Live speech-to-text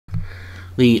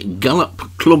The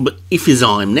Gallop Club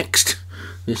Iffezheim next.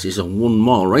 This is a 1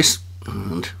 mile race,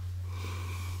 and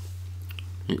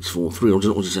it's for 3 odds.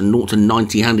 It's a 0 to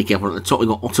 90 handicap. At the top, we've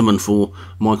got Ottoman for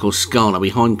Michael Scala.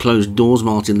 Behind closed doors,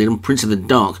 Martin Lidham, Prince of the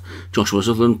Dark, Joshua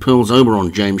Sutherland, Pearls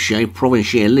Oberon, James Shea,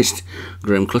 Provincial List,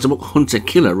 Graham Clutterbuck, Hunter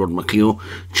Killer, Rod McClure,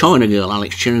 China Girl,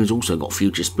 Alex Cherry, who's also got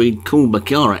Future Speed, Cool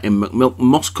Bakara, M. McMilk,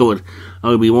 Moss Covered,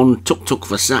 Obi-Wan, Tuk Tuk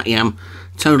for Satyam,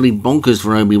 Totally Bonkers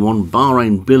for Obi-Wan,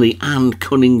 Bahrain Billy, and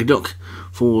Cunning Duck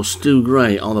for Stu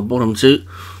Gray are the bottom two.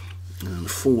 And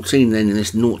 14 then in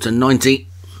this 0 to 90.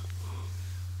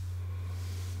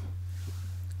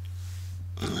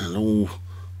 And all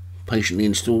patiently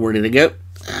installed, ready to go.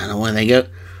 And away they go.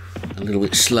 A little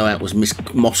bit slow out was Miss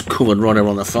Moss Covered right over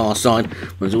on the far side,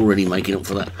 but is already making up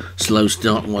for that slow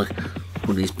start.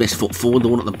 Putting his best foot forward. The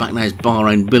one at the back now is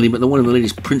Bahrain Billy, but the one in the lead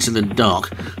is Prince of the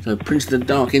Dark. So Prince of the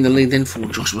Dark in the lead then for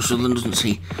Joshua Sutherland. Doesn't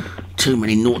see too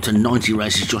many 0 to 90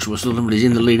 races, Joshua Sutherland, but he's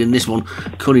in the lead in this one.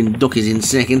 Cunning Duck is in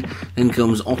second. Then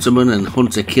comes Ottoman and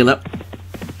Hunter Killer,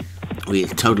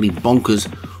 with Totally Bonkers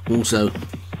also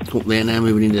up there now,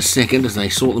 moving into second as they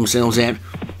sort themselves out.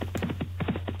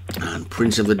 And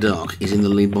Prince of the Dark is in the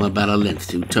lead by about a length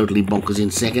to Totally Bonkers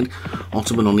in second.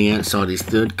 Ottoman on the outside is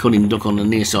third. Cunning Duck on the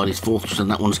near side is fourth,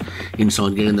 and that one's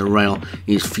inside getting the rail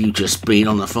is Future Speed.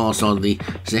 On the far side of the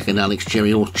second, Alex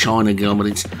Cherry or China Girl, but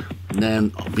it's down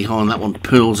behind that one,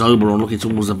 Pearls Oberon looking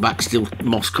towards the back still.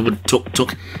 Moss Covered Tuk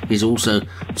Tuk is also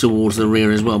towards the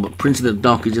rear as well, but Prince of the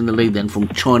Dark is in the lead then from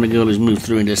China Girl, who's moved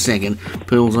through into second.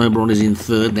 Pearls Oberon is in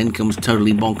third. Then comes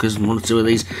Totally Bonkers, and one or two of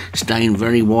these staying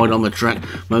very wide on the track,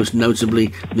 most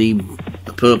notably the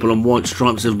purple and white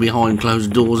stripes of Behind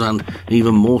Closed Doors, and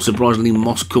even more surprisingly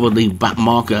Moss Covered, the back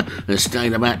marker, has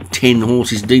stayed about 10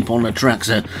 horses deep on the track.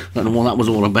 So I don't know what that was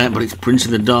all about, but it's Prince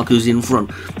of the Dark who's in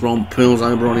front from Pearls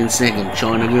Oberon in second.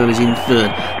 China Girl is in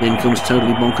third. Then comes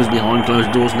Totally Bonkers. Behind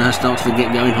Closed Doors now starts to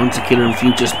get going. Hunter Killer and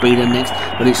Future Speed are next,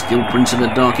 but it's still Prince of the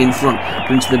Dark in front.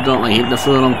 Prince of the Dark, they hit the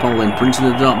furlong pole then. Prince of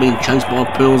the Dark being chased by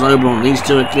Pearls Oberon. These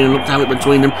two are clear. Look to have it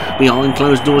between them. Behind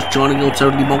Closed Doors, China Girl,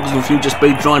 Totally Bonkers and Future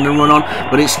Speed trying to run on,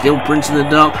 but it's still Prince of the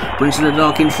Dark. Prince of the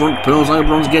Dark in front. Pearls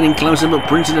Oberon's getting closer, but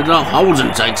Prince of the Dark holds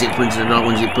and takes it. Prince of the Dark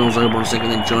wins it. Pearls Oberon second,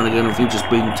 then China Girl and Future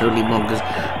Speed and Totally Bonkers,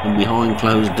 and Behind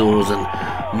Closed Doors and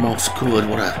Moss Covered.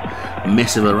 What a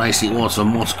mess of a race it was for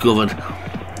Moss Covered.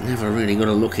 Never really got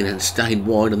a look in and stayed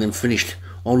wide and then finished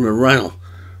on the rail.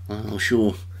 I'm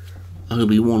sure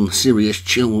Obi-Wan Sirius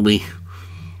Chill will be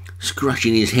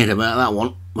scratching his head about that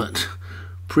one, but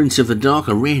Prince of the Dark,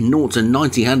 a rare 0 to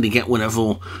 90 handicap winner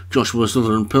for Joshua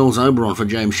Sutherland. Pearls Oberon for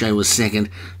James Shea was second.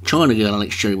 China Girl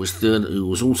Alex Cherry was third, who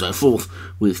was also fourth,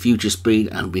 with Future Speed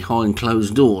and Behind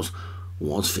Closed Doors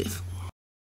was fifth.